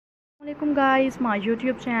Welcome guys, my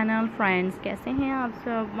YouTube channel. Friends, कैसे हैं आप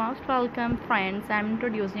सब? Most welcome friends. I'm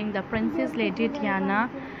introducing the Princess Lady Diana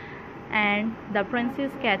and the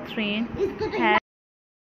Princess Catherine have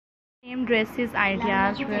same dresses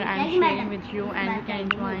ideas where I'm sharing with you, and you can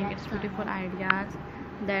enjoy its beautiful ideas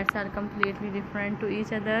that are completely different to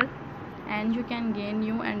each other, and you can gain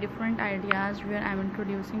new and different ideas where I'm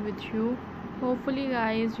introducing with you. Hopefully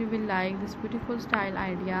guys you will like this beautiful style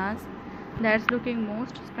ideas that's looking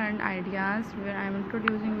most current ideas where I'm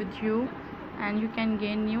introducing with you, and you can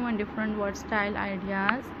gain new and different word style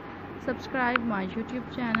ideas. Subscribe my YouTube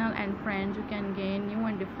channel, and friends, you can gain new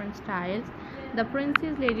and different styles. The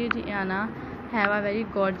Princess Lady Diana have a very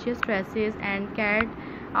gorgeous dresses, and Cat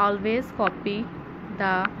always copy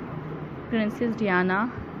the Princess Diana.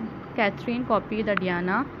 Catherine copy the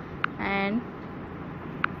Diana, and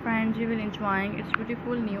friends, you will enjoying its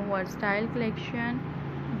beautiful new word style collection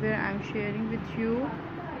where I'm sharing with you,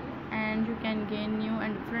 and you can gain new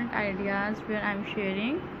and different ideas where I'm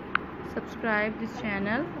sharing. Subscribe this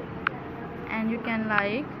channel, and you can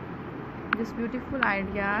like this beautiful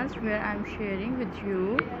ideas where I'm sharing with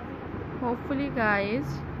you. Hopefully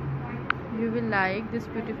guys you will like this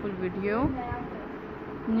beautiful video,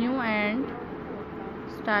 new and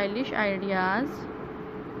stylish ideas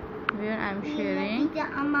where I'm sharing.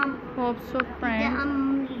 Hope so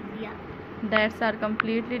friends, that's are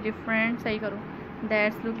completely different. Sahi karo.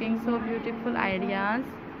 That's looking so beautiful ideas,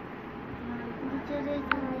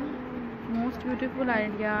 most beautiful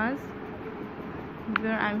ideas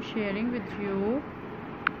where I'm sharing with you,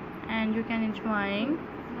 and you can enjoying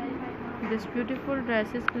this beautiful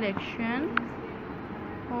dresses collection.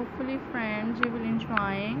 Hopefully friends you will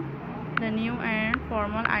enjoying the new and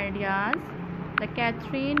formal ideas. The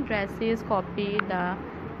Catherine dresses copy the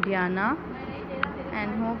Diana,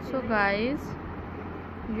 and hope so guys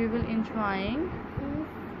you will enjoying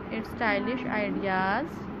its stylish ideas.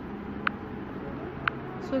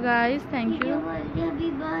 So guys, thank you. And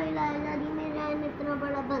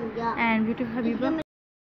beautiful Habiba,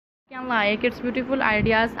 you can like its beautiful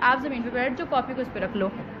ideas. आप ज़मीन पे बैठ जो copy को इस पे रख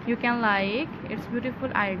लो. You can like its beautiful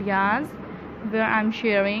ideas where I'm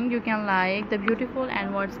sharing. You can like the beautiful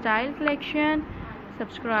and word style collection.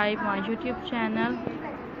 Subscribe my YouTube channel,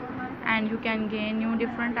 and you can gain new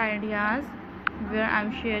different ideas where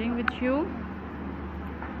I'm sharing with you.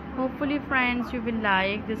 Hopefully friends you will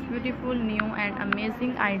like this beautiful new and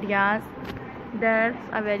amazing ideas. That's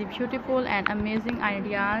a very beautiful and amazing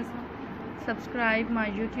ideas. Subscribe my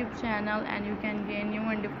YouTube channel, and you can gain new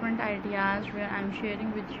and different ideas where I'm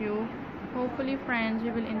sharing with you. Hopefully friends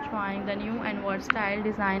you will enjoying the new and word style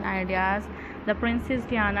design ideas. The Princess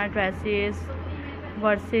Diana dresses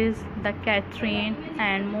versus the Catherine,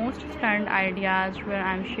 and most stunned ideas where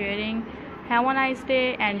I'm sharing. Have a nice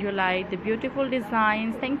day, and you like the beautiful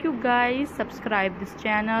designs. Thank you guys. Subscribe this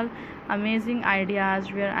channel. Amazing ideas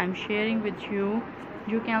where I'm sharing with you.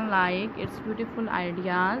 You can like its beautiful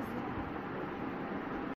ideas.